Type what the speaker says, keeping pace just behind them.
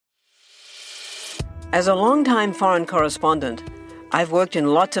As a longtime foreign correspondent, I've worked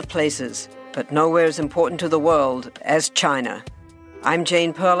in lots of places, but nowhere as important to the world as China. I'm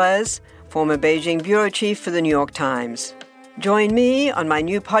Jane Perlez, former Beijing bureau chief for the New York Times. Join me on my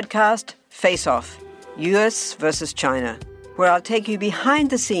new podcast, Face Off, U.S. versus China, where I'll take you behind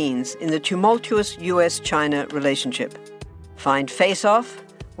the scenes in the tumultuous U.S.-China relationship. Find Face Off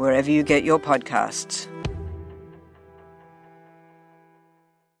wherever you get your podcasts.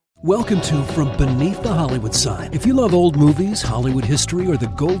 Welcome to From Beneath the Hollywood Sign. If you love old movies, Hollywood history, or the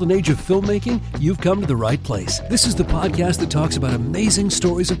golden age of filmmaking, you've come to the right place. This is the podcast that talks about amazing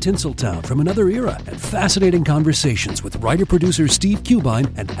stories of Tinseltown from another era and fascinating conversations with writer-producer Steve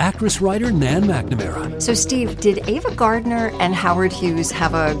Cubine and actress-writer Nan McNamara. So, Steve, did Ava Gardner and Howard Hughes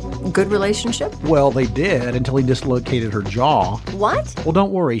have a good relationship? Well, they did until he dislocated her jaw. What? Well,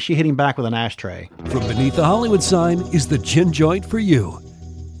 don't worry. She hit him back with an ashtray. From Beneath the Hollywood Sign is the gin joint for you.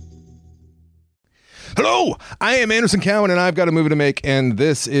 Hello, I am Anderson Cowan, and I've got a movie to make, and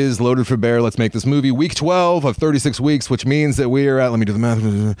this is Loaded for Bear. Let's make this movie. Week 12 of 36 weeks, which means that we are at, let me do the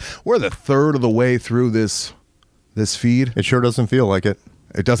math, we're the third of the way through this feed. It sure doesn't feel like it.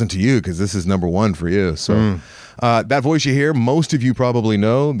 It doesn't to you, because this is number one for you. So that voice you hear, most of you probably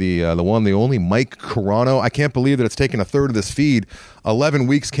know, the one, the only, Mike Carano. I can't believe that it's taken a third of this feed. 11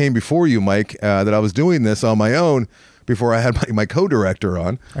 weeks came before you, Mike, that I was doing this on my own, before I had my co-director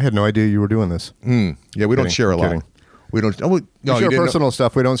on. I had no idea you were doing this. Yeah, we don't share a lot. We don't. We share personal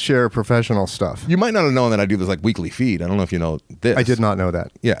stuff. We don't share professional stuff. You might not have known that I do this like weekly feed. I don't know if you know this. I did not know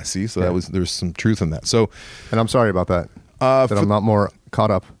that. Yeah. See, so there's some truth in that. So, and I'm sorry about that. That I'm not more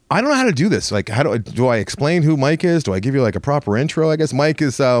caught up. I don't know how to do this. Like, how do I explain who Mike is? Do I give you like a proper intro? I guess Mike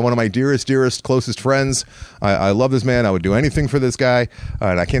is one of my dearest, closest friends. I love this man. I would do anything for this guy,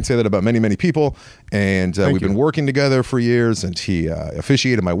 and I can't say that about many, many people. And we've been working together for years. And he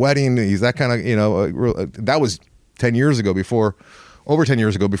officiated my wedding. He's that kind of that was 10 years ago over 10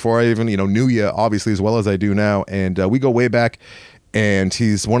 years ago before I even knew you obviously as well as I do now. And we go way back. And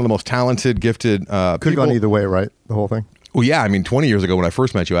he's one of the most talented, gifted Could have gone either way, right? The whole thing. Well, yeah. I mean, 20 years ago when I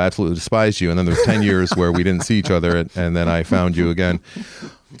first met you, I absolutely despised you. And then there's 10 years where we didn't see each other. And then I found you again.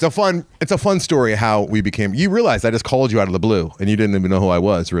 It's a fun story how we became. You realized I just called you out of the blue and you didn't even know who I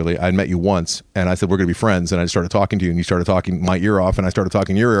was, really. I'd met you once and I said, we're going to be friends. And I started talking to you and you started talking my ear off and I started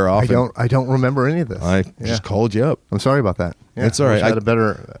talking your ear off. I don't remember any of this. I just called you up. I'm sorry about that. Yeah, it's all right. I had a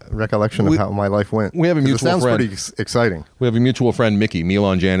better recollection of how my life went. We have a mutual friend. It sounds pretty exciting. We have a mutual friend, Mickey,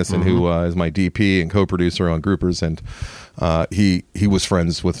 Milan Janison, who is my DP and co-producer on Groupers. And he was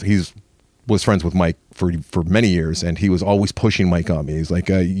friends with Mike for many years, and he was always pushing Mike on me. He's like,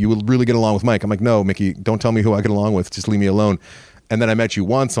 you will really get along with Mike. I'm like, no, Mickey, don't tell me who I get along with. Just leave me alone. And then I met you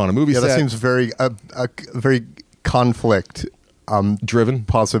once on a movie set. Yeah, that seems very conflict driven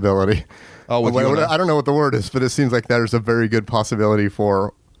possibility. Oh, I don't know what the word is, but it seems like there's a very good possibility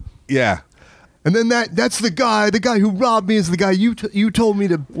for. Yeah. And then that's the guy who robbed me is the guy you told me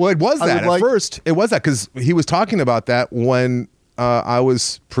to. Well, it was that at first. It was that because he was talking about that when I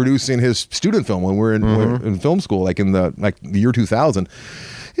was producing his student film when we were in film school, like in the year 2000.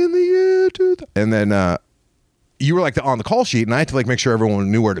 In the year 2000, and then you were on the call sheet, and I had to make sure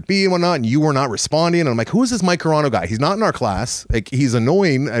everyone knew where to be and whatnot, and you were not responding. And I'm like, who is this Mike Carano guy? He's not in our class. He's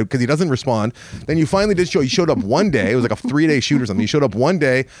annoying because he doesn't respond. Then you finally did show. You showed up one day. It was like a 3-day shoot or something. You showed up one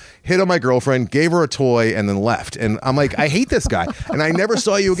day, hit on my girlfriend, gave her a toy, and then left. And I'm like, I hate this guy. And I never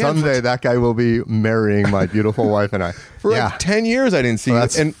saw you again. Someday that guy will be marrying my beautiful wife and I. For 10 years, I didn't see you.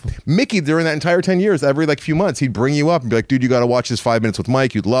 And Mickey, during that entire 10 years, every few months, he'd bring you up and be like, dude, you got to watch this 5 minutes with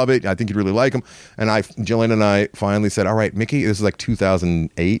Mike. You'd love it. I think you'd really like him. And Jillian and I finally said, all right, Mickey, this is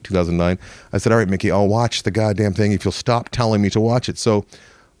 2008, 2009. I said, all right, Mickey, I'll watch the goddamn thing if you'll stop telling me to watch it. So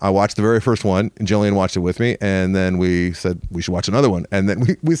I watched the very first one, and Jillian watched it with me, and then we said we should watch another one. And then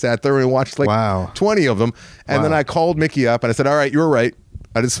we sat there and watched 20 of them. And then I called Mickey up, and I said, all right, you were right.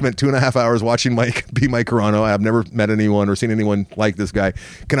 I just spent 2.5 hours watching Mike be Mike Carano. I've never met anyone or seen anyone like this guy.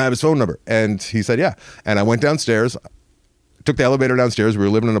 Can I have his phone number? And he said, yeah. And I went downstairs, took the elevator downstairs. We were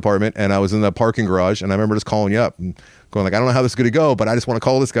living in an apartment, and I was in the parking garage, and I remember just calling you up and going I don't know how this is going to go, but I just want to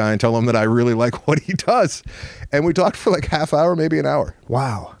call this guy and tell him that I really like what he does. And we talked for half hour, maybe an hour.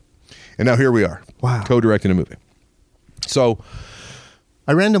 Wow. And now here we are. Wow. Co-directing a movie. So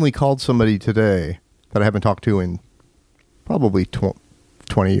I randomly called somebody today that I haven't talked to in probably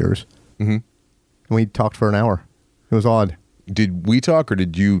 20 years. Mm-hmm. And we talked for an hour. It was odd. Did we talk or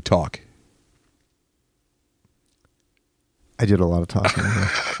did you talk? I did a lot of talking.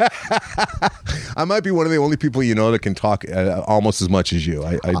 I might be one of the only people that can talk almost as much as you.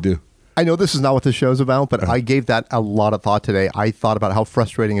 I do. I know this is not what this show's about, but I gave that a lot of thought today. I thought about how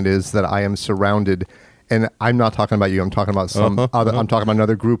frustrating it is that I am surrounded, and I'm not talking about you. I'm talking about I'm talking about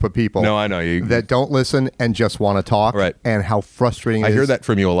another group of people. No, I know you that don't listen and just want to talk. Right. And how frustrating it is. I hear that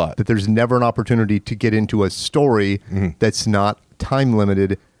from you a lot. That there's never an opportunity to get into a story that's not time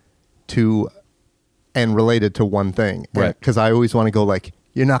limited to and related to one thing. Right. Because I always want to go like,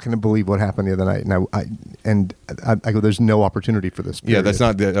 you're not going to believe what happened the other night, and I go, there's no opportunity for this. Period. Yeah, that's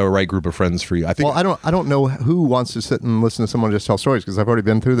not the right group of friends for you. I think. Well, I don't know who wants to sit and listen to someone just tell stories, because I've already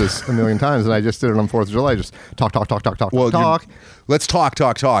been through this a million times, and I just did it on 4th of July. Just talk. Let's talk about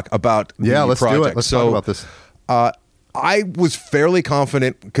let's project. do it. Let's talk about this. I was fairly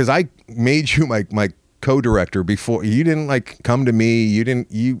confident because I made you my co-director before. You didn't come to me.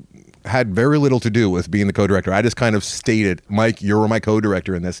 You had very little to do with being the co-director. I just kind of stated, Mike, you're my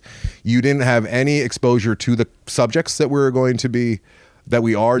co-director in this. You didn't have any exposure to the subjects that we are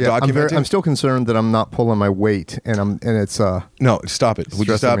documenting. I'm still concerned that I'm not pulling my weight, and it's no, stop it. Would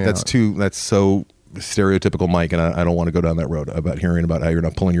you stop? That's so stereotypical, Mike, and I don't want to go down that road about hearing about how you're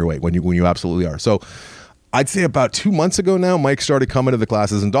not pulling your weight when you absolutely are. So I'd say about 2 months ago now, Mike started coming to the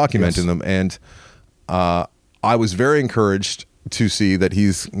classes and documenting them, and I was very encouraged to see that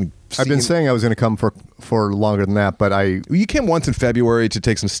he's. I've been saying I was going to come for longer than that, but you came once in February to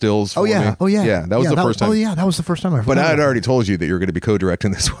take some stills. For me. Yeah. That was the first time. Oh yeah, that was the first time I ever. But I had already told you that you were going to be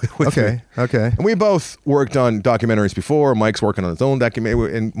co-directing this with me. Okay. And we both worked on documentaries before. Mike's working on his own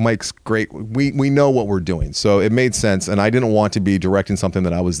documentary, and Mike's great. We know what we're doing, so it made sense. And I didn't want to be directing something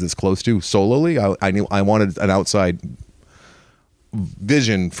that I was this close to solely. I knew I wanted an outside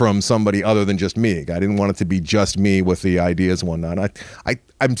vision from somebody other than just me. I didn't want it to be just me with the ideas and whatnot.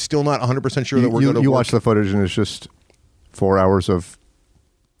 I'm still not 100% sure that we're going to. You watch the footage and it's just 4 hours of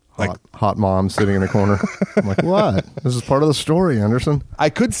hot mom sitting in a corner. I'm like, what? This is part of the story, Anderson. I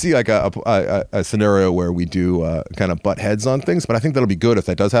could see a scenario where we do kind of butt heads on things, but I think that'll be good if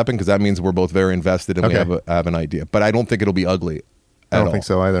that does happen, because that means we're both very invested and we have an idea. But I don't think it'll be ugly. I don't think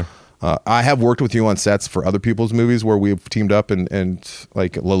so either. I have worked with you on sets for other people's movies where we've teamed up, and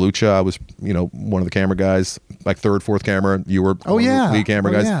like La Lucha, I was one of the camera guys, like third, fourth camera. You were one of the lead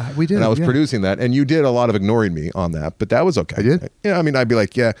camera guys. Yeah, we did. And I was producing that, and you did a lot of ignoring me on that, but that was okay. I did. Yeah, I mean, I'd be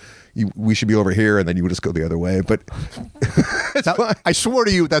like, we should be over here, and then you would just go the other way. But it's fine. I swear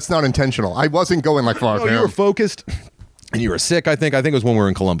to you, that's not intentional. I wasn't going like far. No, you were focused, and you were sick. I think it was when we were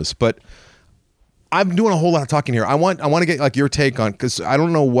in Columbus, but. I'm doing a whole lot of talking here. I want to get like your take on, because I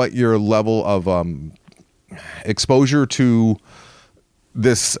don't know what your level of exposure to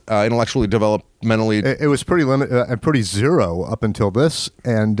this intellectually developmentally. It was pretty limited, pretty zero up until this,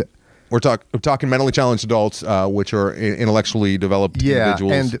 and we're talking mentally challenged adults, which are intellectually developed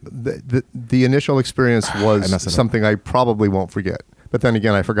individuals. And the initial experience was something I probably won't forget. But then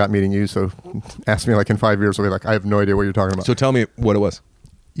again, I forgot meeting you, so ask me like in 5 years, I'll be like, I have no idea what you're talking about. So tell me what it was.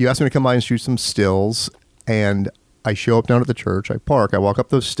 You asked me to come by and shoot some stills, and I show up down at the church. I park. I walk up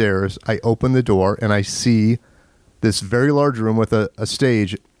those stairs. I open the door, and I see this very large room with a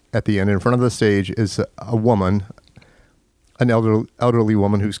stage at the end. In front of the stage is a woman, an elderly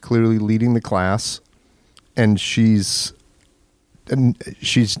woman who's clearly leading the class, and she's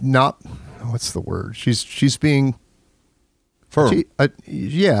not. What's the word? She's being firm.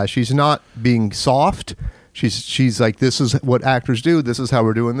 She's not being soft. She's like, this is what actors do. This is how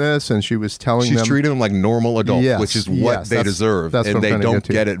we're doing this. And she was telling them. She's treating them like normal adults, which is what they deserve. And they don't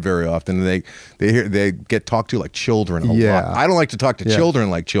get it very often. And they get talked to like children a lot. I don't like to talk to children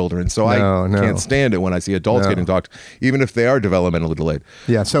like children. So I can't stand it when I see adults getting talked, even if they are developmentally delayed.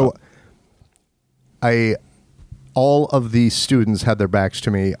 Yeah. So all of these students had their backs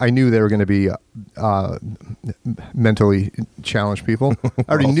to me. I knew they were going to be mentally challenged people.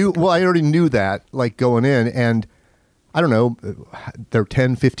 I already knew that, like, going in, and I don't know, there are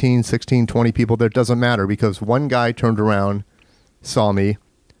 10, 15, 16, 20 people. That doesn't matter, because one guy turned around, saw me,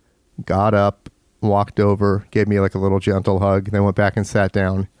 got up, walked over, gave me like a little gentle hug, then went back and sat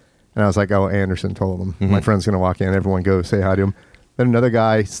down. And I was like, oh, Anderson told him. My friend's going to walk in. Everyone go say hi to him. Then another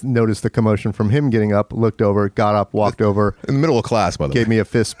guy noticed the commotion from him getting up, looked over, got up, walked over. In the middle of class, by the way. Gave me a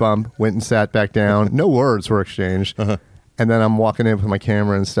fist bump, went and sat back down. No words were exchanged. And then I'm walking in with my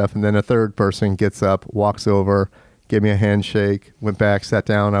camera and stuff. And then a third person gets up, walks over, gave me a handshake, went back, sat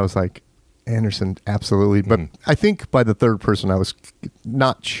down. I was like, Anderson, absolutely. But I think by the third person, I was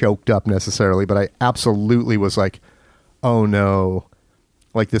not choked up necessarily, but I absolutely was like, oh no,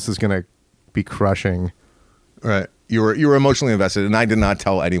 like this is going to be crushing. Right. You were emotionally invested, and I did not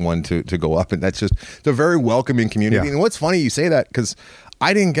tell anyone to go up, and that's just, it's a very welcoming community. And what's funny, you say that, because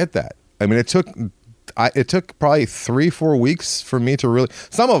I didn't get that. I mean, it took it took probably 3-4 weeks for me to really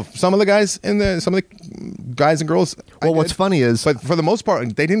some of the guys some of the guys and girls. Well, what's funny is, but for the most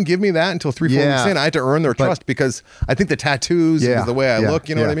part, they didn't give me that until 3-4 weeks in. I had to earn their trust because I think the tattoos, the way I look,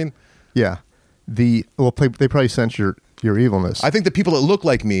 you know what I mean? Yeah. They probably sense your evilness. I think the people that look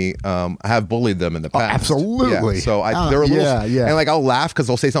like me have bullied them in the past. Absolutely. Yeah. So they're a little, and like I'll laugh because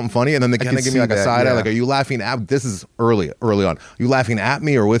they'll say something funny, and then they kind of give me like a side eye, like, "Are you laughing at?" This is early on. Are you laughing at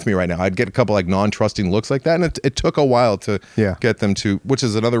me or with me right now? I'd get a couple like non-trusting looks like that, and it took a while to get them to, which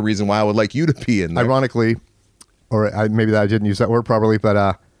is another reason why I would like you to be in there. Ironically, maybe I didn't use that word properly,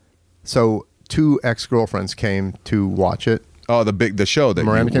 but so 2 ex-girlfriends came to watch it. Oh, the show that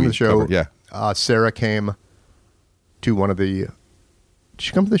Miranda came to the show. Covered, yeah. Sarah came to one of the. Did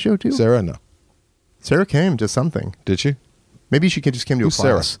she come to the show too? Sarah, no. Sarah came to something. Did she? Maybe she just came to a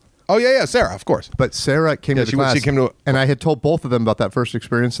class. Sarah? Oh yeah, Sarah, of course. But Sarah came to the class. She came to and I had told both of them about that first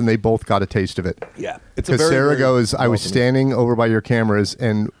experience, and they both got a taste of it. Yeah, because Sarah goes, I was standing over by your cameras,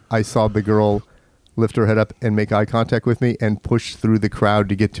 and I saw the girl lift her head up and make eye contact with me and push through the crowd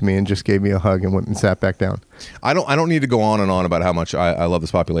to get to me and just gave me a hug and went and sat back down. I don't need to go on and on about how much I love this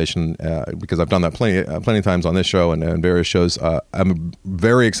population because I've done that plenty of times on this show and various shows. I'm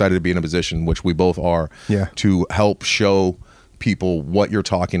very excited to be in a position, which we both are, to help show people what you're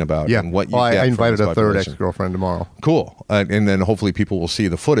talking about and what you get. I invited from a third ex-girlfriend tomorrow. Cool. And then hopefully people will see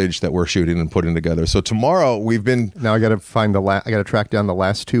the footage that we're shooting and putting together. So tomorrow we've been... Now I got to find I got to track down the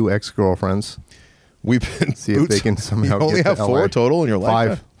last 2 ex-girlfriends. We've been see if they can somehow. You only have 4 total in your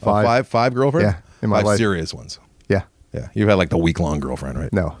life. Five girlfriends. Yeah, in my life. Serious ones. Yeah. You've had like the week-long girlfriend,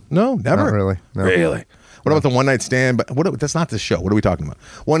 right? No, never. Not really. No. Really. What about the one-night stand? But that's not the show. What are we talking about?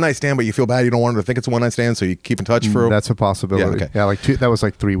 One-night stand, but you feel bad. You don't want her to think it's a one-night stand, so you keep in touch for. That's a possibility. Yeah, okay. Yeah, like that was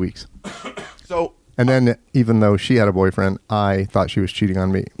like 3 weeks. So. And then, even though she had a boyfriend, I thought she was cheating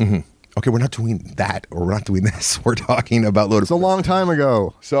on me. Mm-hmm. Okay, we're not doing that, or we're not doing this. We're talking about load of. It's a long time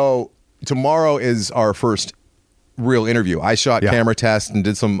ago. So tomorrow is our first real interview. I shot camera tests and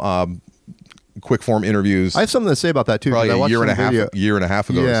did some quick form interviews. I have something to say about that too. Probably a year and a half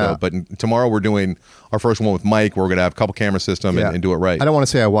ago or so. But tomorrow we're doing our first one with Mike. We're going to have a couple camera system and do it right. I don't want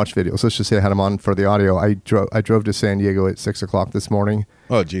to say I watched videos. Let's just say I had them on for the audio. I drove to San Diego at 6:00 this morning.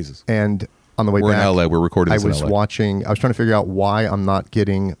 Oh Jesus! And on the way we're back, in LA. We're recording. I was watching. I was trying to figure out why I'm not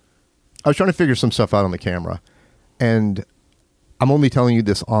getting. I was trying to figure some stuff out on the camera, and I'm only telling you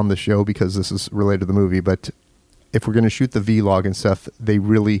this on the show because this is related to the movie. But if we're going to shoot the vlog and stuff,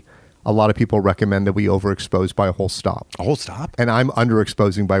 a lot of people recommend that we overexpose by a whole stop. A whole stop? And I'm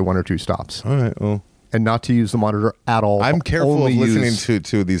underexposing by 1 or 2 stops. All right, well. And not to use the monitor at all. I'm careful of listening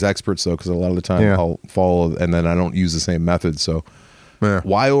to these experts, though, because a lot of the time I'll follow, and then I don't use the same method, so... Yeah.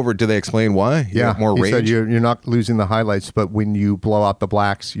 Why over? Did they explain why? More he range? said you're not losing the highlights, but when you blow out the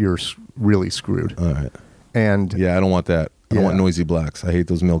blacks, you're really screwed. All right. And I don't want that. I don't want noisy blacks. I hate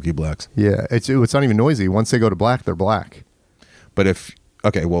those milky blacks. Yeah, it's not even noisy. Once they go to black, they're black. But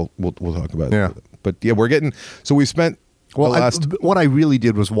we'll talk about it. But we're getting. So we spent. What I really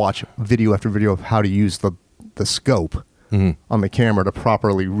did was watch video after video of how to use the scope on the camera to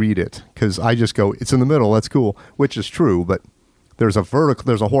properly read it, because I just go, it's in the middle. That's cool, which is true, but. There's a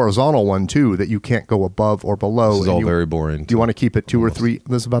horizontal one too that you can't go above or below. This is all very boring. You want to keep it 2 or 3.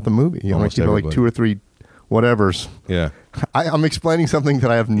 This is about the movie. You want to keep it like 2 or 3 whatevers. Yeah. I'm explaining something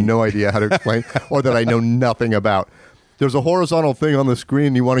that I have no idea how to explain or that I know nothing about. There's a horizontal thing on the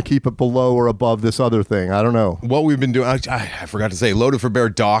screen. You want to keep it below or above this other thing. I don't know. What we've been doing, I forgot to say,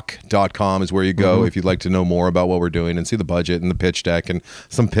 loadedforbeardoc.com is where you go if you'd like to know more about what we're doing and see the budget and the pitch deck and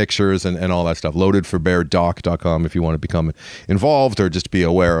some pictures and all that stuff. Loadedforbeardoc.com if you want to become involved or just be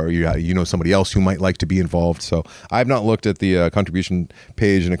aware, or you know somebody else who might like to be involved. So I've not looked at the contribution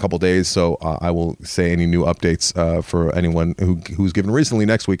page in a couple days, so I will say any new updates for anyone who's given recently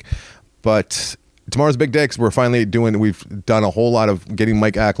next week. But... tomorrow's a big day because we've done a whole lot of getting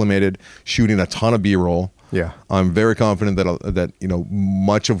Mike acclimated, shooting a ton of B-roll. Yeah. I'm very confident that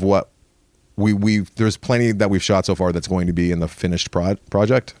much of what there's plenty that we've shot so far that's going to be in the finished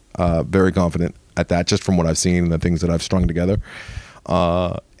project. Very confident at that, just from what I've seen and the things that I've strung together.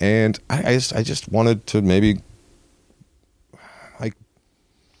 And I just wanted to maybe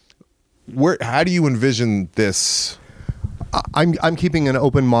how do you envision this? I'm keeping an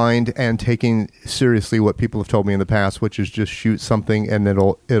open mind and taking seriously what people have told me in the past, which is just shoot something and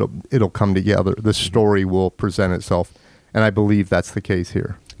it'll come together. The story will present itself, and I believe that's the case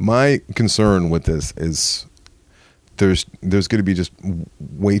here. My concern with this is there's going to be just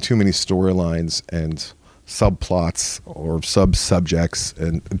way too many storylines and subplots or sub-subjects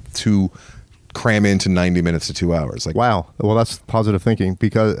and to cram into 90 minutes to 2 hours. Wow. Well, that's positive thinking,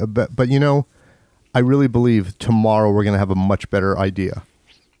 because but I really believe tomorrow we're going to have a much better idea.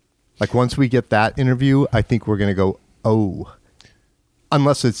 Like once we get that interview, I think we're going to go, oh,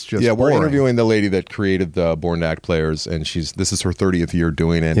 unless it's just we're boring. interviewing the lady that created the Born to Act players, and this is her 30th year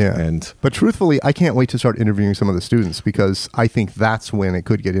doing it. Yeah. And but truthfully, I can't wait to start interviewing some of the students because I think that's when it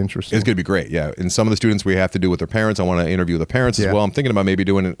could get interesting. it's going to be great. Yeah. And some of the students we have to do with their parents. I want to interview the parents as well. I'm thinking about maybe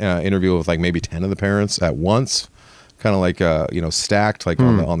doing an interview with like maybe 10 of the parents at once, kind of like, stacked like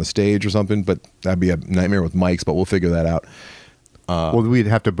on the stage or something. But that'd be a nightmare with mics, but we'll figure that out. Well, we'd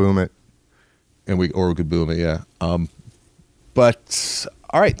have to boom it. And we could boom it. Yeah. But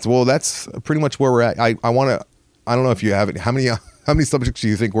all right, well, that's pretty much where we're at. I don't know if you have it. How many subjects do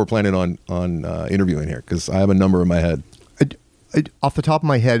you think we're planning on interviewing here? Because I have a number in my head. Off the top of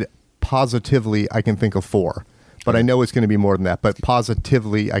my head, positively, I can think of 4. But I know it's going to be more than that. But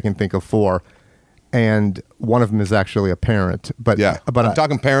positively, I can think of 4. And one of them is actually a parent. But I'm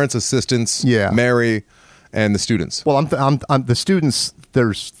talking parents, assistants, Mary, and the students. Well, I'm the students.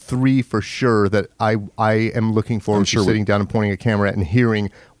 There's 3 for sure that I am looking forward to sitting down and pointing a camera at and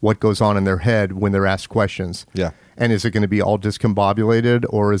hearing what goes on in their head when they're asked questions. Yeah. And is it going to be all discombobulated,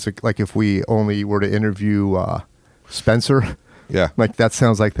 or is it like if we only were to interview Spencer? Yeah. Like that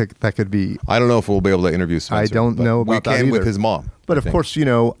sounds like that could be. I don't know if we'll be able to interview Spencer. I don't know about that either. We can with his mom. But of course,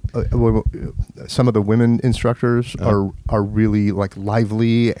 some of the women instructors are really like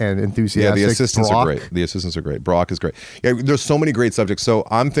lively and enthusiastic. Yeah, the assistants Brock. are great. The assistants are great. Brock is great. Yeah, there's so many great subjects. So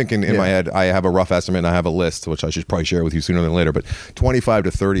I'm thinking in my head, I have a rough estimate and I have a list, which I should probably share with you sooner than later. But 25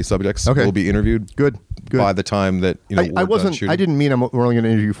 to 30 subjects will be interviewed. Good. By the time that I wasn't. I didn't mean we're only going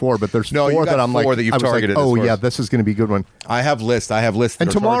to interview 4, but there's 4 that I'm like. That you've targeted. Like, oh yeah, this is going to be a good one. I have lists.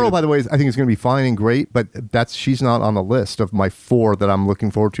 And tomorrow, by the way, I think it's going to be fine and great. But she's not on the list of my 4 that I'm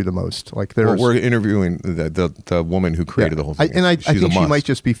looking forwed to the most. Like we're interviewing the woman who created the whole thing. I think she might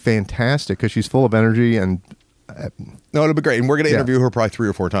just be fantastic because she's full of energy and. No, it'll be great, and we're going to interview her probably 3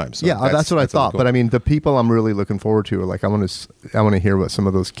 or 4 times. So that's what I thought. Cool. But I mean, the people I'm really looking forward to are like I want to hear what some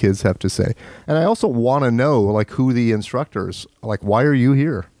of those kids have to say, and I also want to know like who the instructors like. Why are you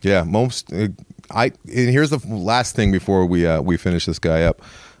here? Yeah, and here's the last thing before we finish this guy up.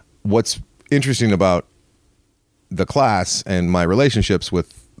 What's interesting about the class and my relationships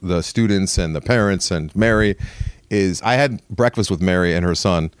with the students and the parents and Mary is I had breakfast with Mary and her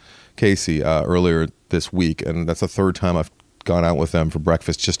son Casey earlier this week, and that's the 3rd time I've gone out with them for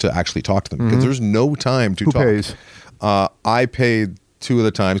breakfast just to actually talk to them because there's no time to talk. Who pays? I paid 2 of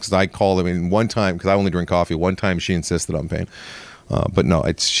the times because I call them in one time because I only drink coffee. One time she insists that I'm paying. But no,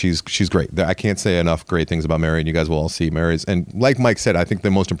 she's great. I can't say enough great things about Mary, and you guys will all see Mary's. And like Mike said, I think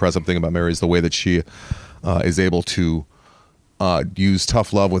the most impressive thing about Mary is the way that she is able to use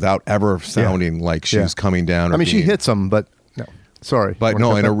tough love without ever sounding like she's coming down. I mean, she hits them, but no. Sorry. But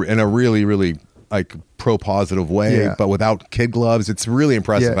no, in a really, really like pro-positive way, but without kid gloves. It's really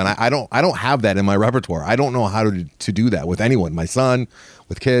impressive. And I don't have that in my repertoire. I don't know how to do that with anyone. My son,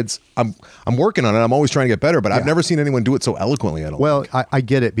 with kids. I'm working on it. I'm always trying to get better, but I've never seen anyone do it so eloquently. I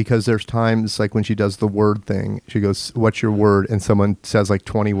get it because there's times like when she does the word thing, she goes, "What's your word?" and someone says like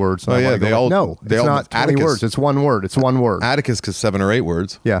 20 words. And it's not 20 words. It's one word. It's one word. Atticus is 7 or 8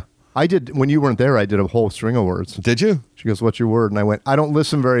 words. Yeah. I did, when you weren't there, I did a whole string of words. Did you? She goes, "What's your word?" And I went, "I don't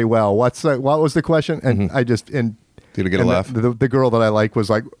listen very well. What was the question?" And I just, and did it get a laugh? The girl that I like was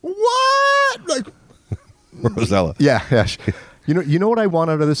like, "What?" Like, Rosella. Yeah. You know what I want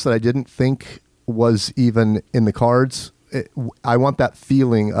out of this that I didn't think was even in the cards? I want that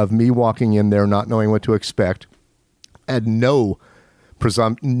feeling of me walking in there not knowing what to expect and no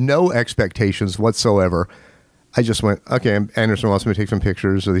expectations whatsoever. I just went, okay, Anderson wants me to take some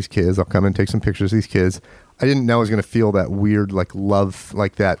pictures of these kids. I'll come and take some pictures of these kids. I didn't know I was going to feel that weird, like, love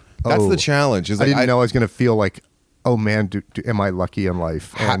like that. That's the challenge. I didn't know I was going to feel like, oh man, am I lucky in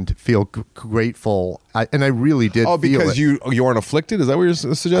life? And feel grateful. And I really did. Oh, because you aren't afflicted? Is that what you're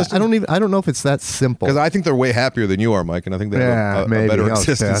suggesting? I don't know if it's that simple. Because I think they're way happier than you are, Mike, and I think they have a better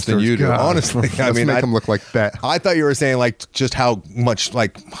existence than you do. God. Honestly, I mean, make them look like that. I thought you were saying like just how much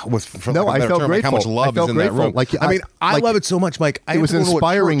like with no, I felt grateful. Like how much love is in that room. I love it so much, Mike. It was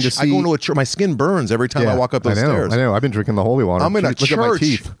inspiring to see. I go into a church. My skin burns every time I walk up those stairs. I know. I've been drinking the holy water. I'm in a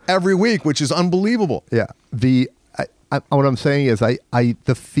church every week, which is unbelievable. Yeah. What I'm saying is,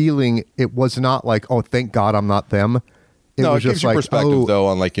 the feeling, it was not like, oh, thank God I'm not them. It was gives just you like, perspective though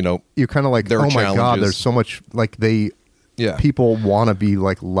on like, you're kind of like, oh my God, there's so much like people want to be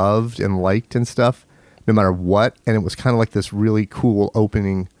like loved and liked and stuff, no matter what. And it was kind of like this really cool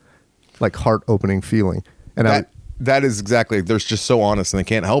opening, like heart opening feeling. And that is exactly. They're just so honest, and they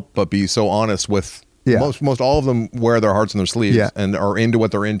can't help but be so honest with Yeah. Most all of them wear their hearts on their sleeves and are into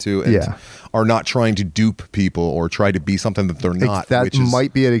what they're into and are not trying to dupe people or try to be something that they're not. That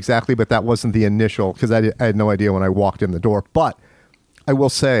might be it exactly, but that wasn't the initial, because I had no idea when I walked in the door. But I will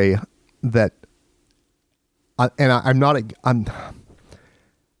say that, I'm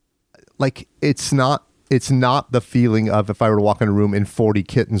like, it's not the feeling of if I were to walk in a room and 40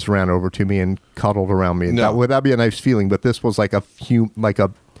 kittens ran over to me and cuddled around me. No. That'd be a nice feeling, but this was like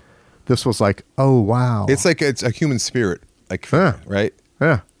this was like, oh wow. It's like it's a human spirit, like right?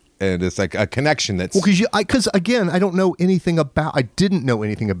 Yeah. And it's like a connection that's because again, I didn't know anything about it. I didn't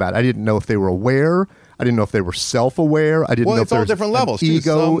know if they were aware. I didn't know if they were self-aware. I didn't know if all there's different levels,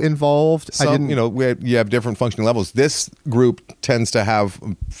 ego involved. You have different functioning levels. This group tends to have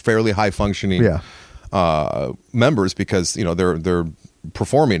fairly high functioning members because they're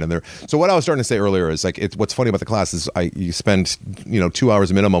performing and they're. So what I was starting to say earlier is like what's funny about the class is you spend 2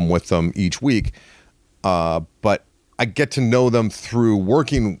 hours minimum with them each week, but I get to know them through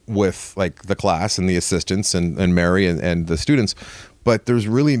working with like the class and the assistants and Mary and the students. But there's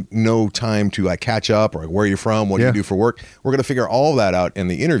really no time to like catch up or like, where are you from? What do you do for work? We're going to figure all that out in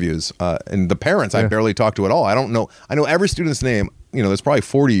the interviews. And the parents I barely talk to at all. I don't know. I know every student's name. There's probably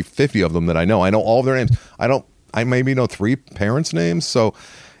 40, 50 of them that I know. I know all of their names. I maybe know 3 parents' names. So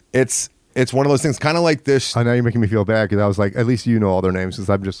it's one of those things kind of like this. I know you're making me feel bad because I was like, at least you know all their names, because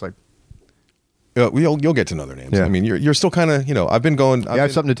I'm just like. You'll get to know their names. Yeah. I mean, you're still kind of, I've been going. I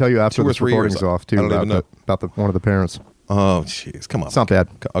have something to tell you after this recording's off, too, about one of the parents. Oh, jeez. Come on. It's not bad.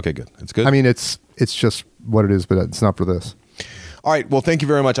 Okay, good. It's good. I mean, it's just what it is, but it's not for this. All right. Well, thank you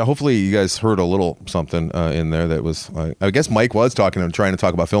very much. Hopefully you guys heard a little something in there that was, I guess Mike was trying to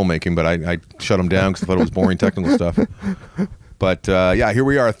talk about filmmaking, but I shut him down because I thought it was boring technical stuff. But here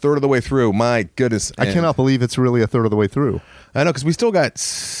we are, a third of the way through. My goodness. I cannot believe it's really a third of the way through. I know, because we still got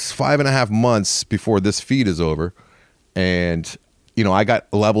 5.5 months before this feed is over. And, I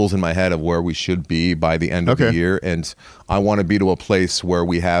got levels in my head of where we should be by the end of the year. And I want to be to a place where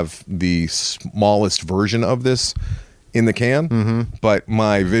we have the smallest version of this in the can. Mm-hmm. But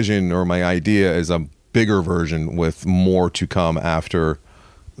my vision or my idea is a bigger version with more to come after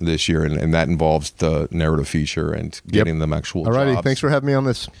this year, and that involves the narrative feature and getting them actual Alrighty, jobs. Thanks for having me on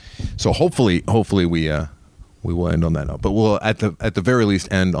this. So hopefully we will end on that note, but we'll at the very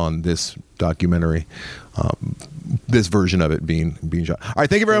least end on this documentary, this version of it being shot. All right,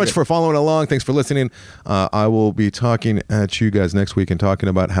 thank you very much for following along. Thanks for listening. I will be talking at you guys next week and talking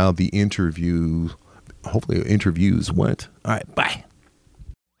about how the interviews went. All right, bye.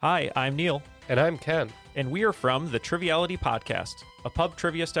 Hi, I'm Neil. And I'm Ken. And we are from the Triviality Podcast, a pub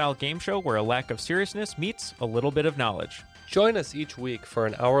trivia-style game show where a lack of seriousness meets a little bit of knowledge. Join us each week for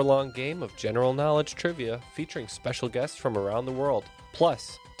an hour-long game of general knowledge trivia featuring special guests from around the world,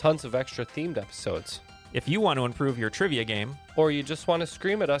 plus tons of extra themed episodes. If you want to improve your trivia game, or you just want to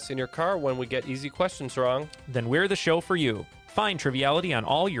scream at us in your car when we get easy questions wrong, then we're the show for you. Find Triviality on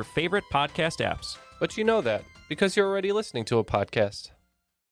all your favorite podcast apps. But you know that, because you're already listening to a podcast.